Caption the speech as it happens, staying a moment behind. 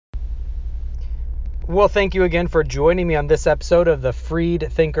Well, thank you again for joining me on this episode of the Freed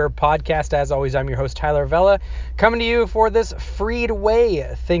Thinker podcast. As always, I'm your host, Tyler Vella, coming to you for this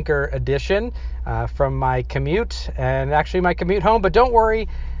Freedway Thinker edition from my commute, and actually my commute home. But don't worry,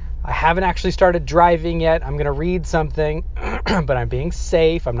 I haven't actually started driving yet. I'm going to read something, but I'm being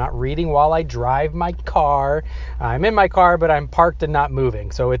safe. I'm not reading while I drive my car. I'm in my car, but I'm parked and not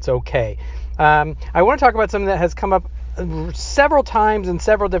moving, so it's okay. I want to talk about something that has come up several times in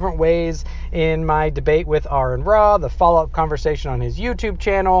several different ways in my debate with Aron Ra, the follow-up conversation on his YouTube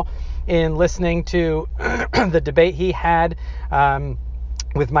channel, in listening to the debate he had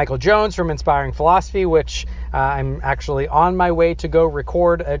with Michael Jones from Inspiring Philosophy, which I'm actually on my way to go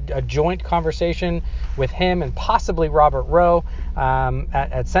record a joint conversation with him and possibly Robert Rowe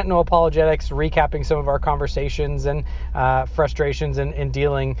at Sentinel Apologetics, recapping some of our conversations and frustrations in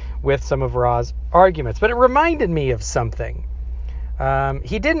dealing with some of Ra's arguments. But it reminded me of something.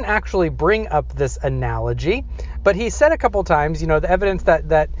 He didn't actually bring up this analogy, but he said a couple times, the evidence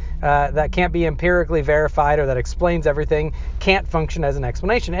that can't be empirically verified or that explains everything can't function as an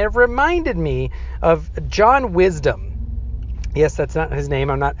explanation. And it reminded me of John Wisdom. Yes, that's not his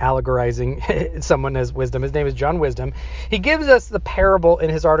name. I'm not allegorizing someone as wisdom. His name is John Wisdom. He gives us the parable in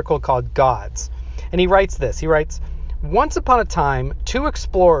his article called Gods. And he writes this. He writes, "Once upon a time, two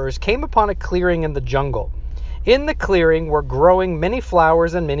explorers came upon a clearing in the jungle. In the clearing were growing many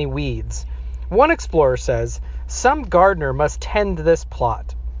flowers and many weeds. One explorer says, 'Some gardener must tend this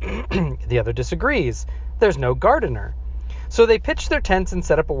plot.' The other disagrees. 'There's no gardener.' So they pitch their tents and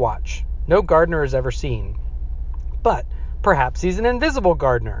set up a watch. No gardener is ever seen. But perhaps he's an invisible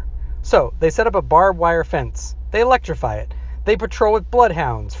gardener. So they set up a barbed wire fence. They electrify it. They patrol with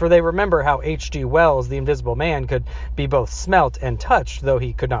bloodhounds, for they remember how H.G. Wells, the Invisible Man, could be both smelt and touched, though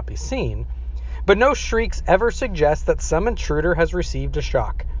he could not be seen. But no shrieks ever suggest that some intruder has received a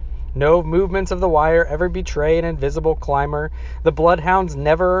shock. No movements of the wire ever betray an invisible climber. The bloodhounds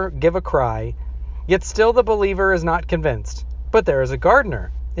never give a cry. Yet still the believer is not convinced. But there is a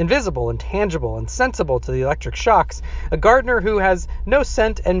gardener, invisible and tangible and sensible to the electric shocks, a gardener who has no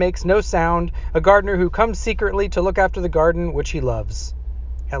scent and makes no sound, a gardener who comes secretly to look after the garden which he loves."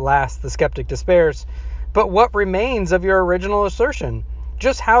 At last the skeptic despairs. "But what remains of your original assertion?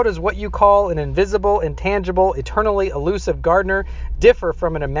 Just how does what you call an invisible, intangible, eternally elusive gardener differ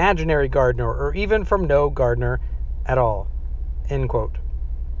from an imaginary gardener, or even from no gardener at all?" End quote.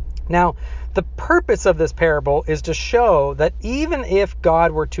 Now, the purpose of this parable is to show that even if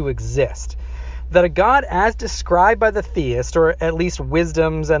God were to exist, that a God as described by the theist, or at least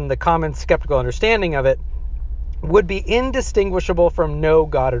wisdoms and the common skeptical understanding of it, would be indistinguishable from no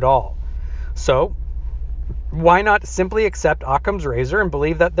God at all. So, why not simply accept Occam's razor and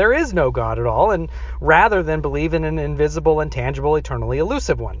believe that there is no God at all, and rather than believe in an invisible, intangible, eternally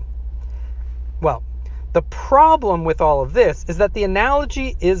elusive one? Well, the problem with all of this is that the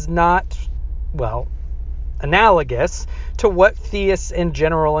analogy is not, analogous to what theists in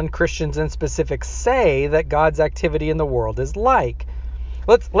general and Christians in specific say that God's activity in the world is like.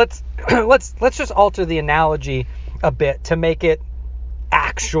 Let's just alter the analogy a bit to make it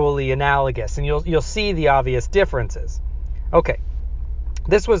actually analogous, and you'll see the obvious differences. Okay,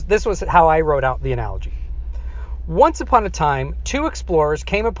 this was how I wrote out the analogy. Once upon a time, two explorers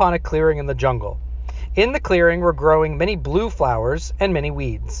came upon a clearing in the jungle. In the clearing were growing many blue flowers and many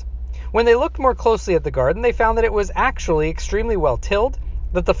weeds. When they looked more closely at the garden, they found that it was actually extremely well tilled,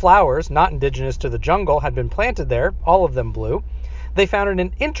 that the flowers, not indigenous to the jungle, had been planted there, all of them blue. They found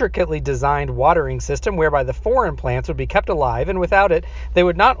an intricately designed watering system whereby the foreign plants would be kept alive, and without it, they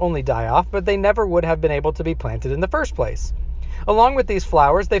would not only die off, but they never would have been able to be planted in the first place. Along with these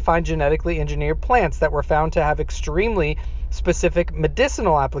flowers, they find genetically engineered plants that were found to have extremely specific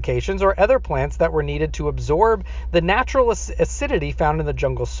medicinal applications, or other plants that were needed to absorb the natural acidity found in the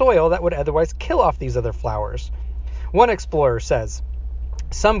jungle soil that would otherwise kill off these other flowers. One explorer says,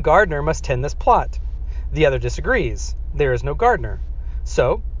 "Some gardener must tend this plot." The other disagrees. There is no gardener.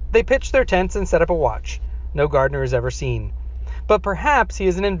 So they pitch their tents and set up a watch. No gardener is ever seen. But perhaps he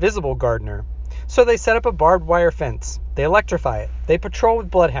is an invisible gardener. So they set up a barbed wire fence. They electrify it. They patrol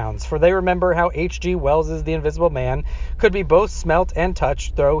with bloodhounds, for they remember how H.G. Wells' The Invisible Man could be both smelt and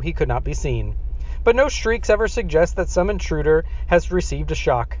touched, though he could not be seen. But no shrieks ever suggest that some intruder has received a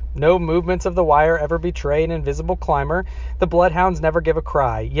shock. No movements of the wire ever betray an invisible climber. The bloodhounds never give a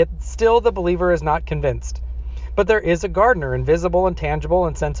cry. Yet still the believer is not convinced. But there is a gardener, invisible and tangible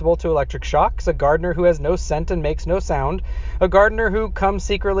and sensible to electric shocks, a gardener who has no scent and makes no sound, a gardener who comes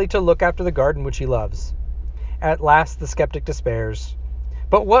secretly to look after the garden which he loves. At last the skeptic despairs.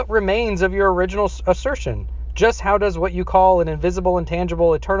 But what remains of your original assertion? Just how does what you call an invisible,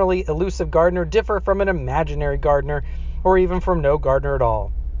 intangible, eternally elusive gardener differ from an imaginary gardener, or even from no gardener at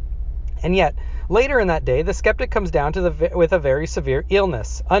all? And yet, later in that day, the skeptic comes down with a very severe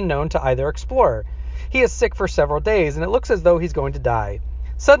illness, unknown to either explorer. He is sick for several days, and it looks as though he's going to die.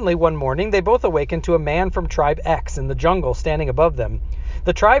 Suddenly, one morning, they both awaken to a man from Tribe X in the jungle standing above them.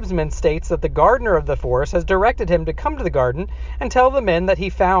 The tribesman states that the gardener of the forest has directed him to come to the garden and tell the men that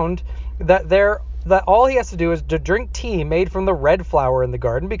he found that all he has to do is to drink tea made from the red flower in the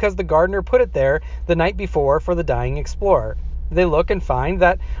garden because the gardener put it there the night before for the dying explorer. They look and find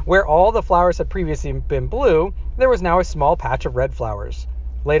that where all the flowers had previously been blue, there was now a small patch of red flowers.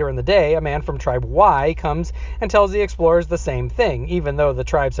 Later in the day, a man from Tribe Y comes and tells the explorers the same thing, even though the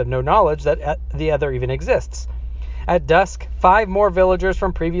tribes have no knowledge that the other even exists. At dusk, 5 more villagers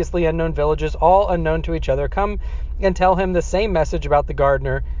from previously unknown villages, all unknown to each other, come and tell him the same message about the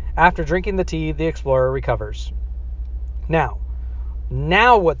gardener. After drinking the tea, the explorer recovers. Now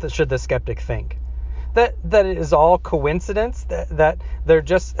what should the skeptic think? That it is all coincidence, that there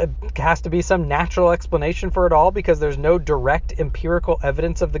just has to be some natural explanation for it all because there's no direct empirical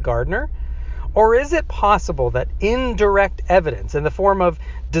evidence of the gardener? Or is it possible that indirect evidence in the form of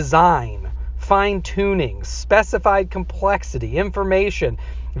design, fine-tuning, specified complexity, information,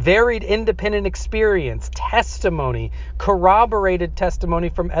 varied independent experience, testimony, corroborated testimony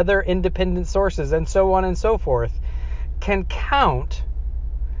from other independent sources, and so on and so forth, can count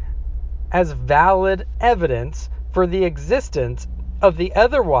as valid evidence for the existence of the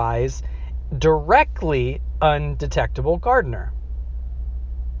otherwise directly undetectable gardener?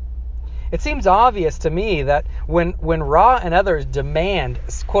 It seems obvious to me that when Ra and others demand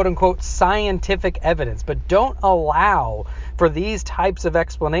quote-unquote scientific evidence, but don't allow for these types of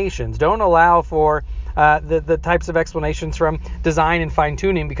explanations, don't allow for the types of explanations from design and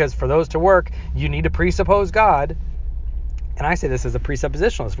fine-tuning, because for those to work, you need to presuppose God. And I say this as a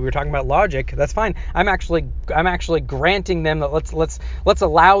presuppositionalist. If we were talking about logic, that's fine. I'm actually granting them that let's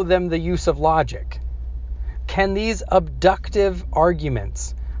allow them the use of logic. Can these abductive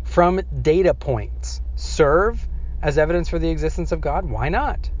arguments from data points serve as evidence for the existence of God? Why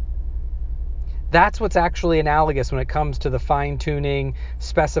not? That's what's actually analogous when it comes to the fine-tuning,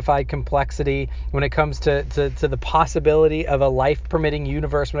 specified complexity, when it comes to the possibility of a life-permitting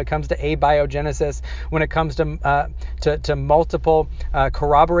universe, when it comes to abiogenesis, when it comes to multiple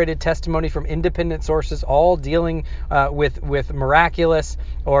corroborated testimony from independent sources, all dealing with miraculous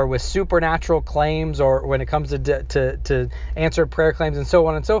or with supernatural claims, or when it comes to answered prayer claims and so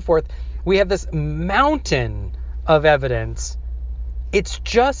on and so forth. We have this mountain of evidence. It's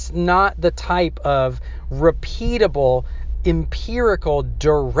just not the type of repeatable, empirical,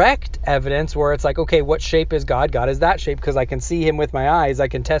 direct evidence where it's like, okay, what shape is God? God is that shape because I can see him with my eyes. I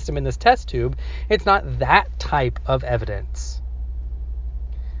can test him in this test tube. It's not that type of evidence.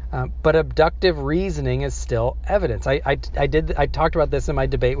 But abductive reasoning is still evidence. I talked about this in my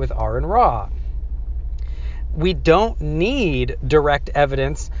debate with Aron Ra. We don't need direct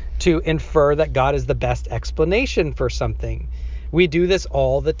evidence to infer that God is the best explanation for something. We do this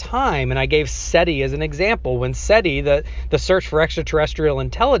all the time. And I gave SETI as an example. When SETI, the search for extraterrestrial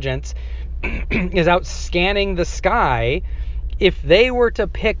intelligence, is out scanning the sky, if they were to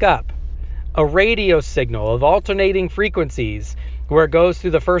pick up a radio signal of alternating frequencies where it goes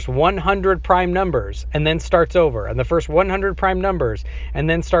through the first 100 prime numbers and then starts over, and the first 100 prime numbers and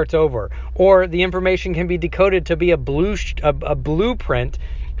then starts over, or the information can be decoded to be a blueprint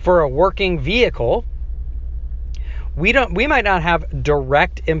for a working vehicle, we might not have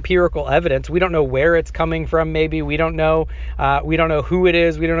direct empirical evidence. We don't know where it's coming from. Maybe we don't know who it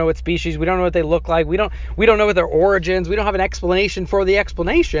is. We don't know what species. We don't know what they look like. We don't know what their origins. We don't have an explanation for the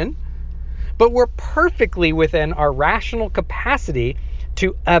explanation. But we're perfectly within our rational capacity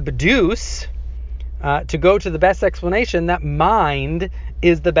to abduce, to go to the best explanation, that mind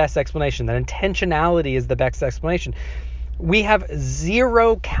is the best explanation, that intentionality is the best explanation. We have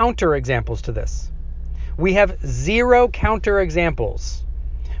zero counterexamples to this. We have zero counterexamples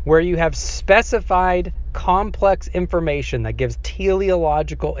where you have specified complex information that gives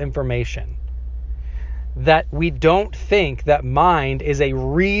teleological information that we don't think that mind is a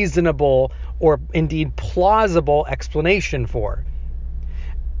reasonable or indeed plausible explanation for.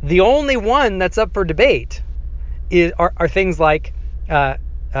 The only one that's up for debate are things like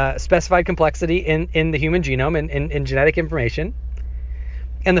specified complexity in the human genome and in genetic information,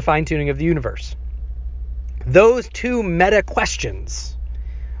 and the fine-tuning of the universe. Those two meta questions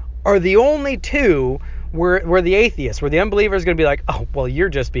are the only two where the atheist, where the unbeliever is going to be like, oh, well, you're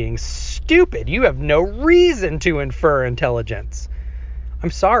just being stupid. You have no reason to infer intelligence.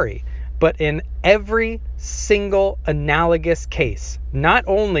 I'm sorry, but in every single analogous case, not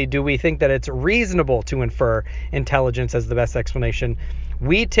only do we think that it's reasonable to infer intelligence as the best explanation,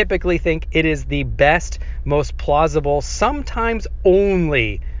 we typically think it is the best, most plausible, sometimes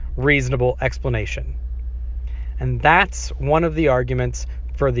only reasonable explanation. And that's one of the arguments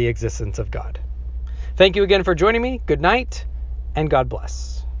for the existence of God. Thank you again for joining me. Good night, and God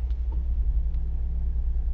bless.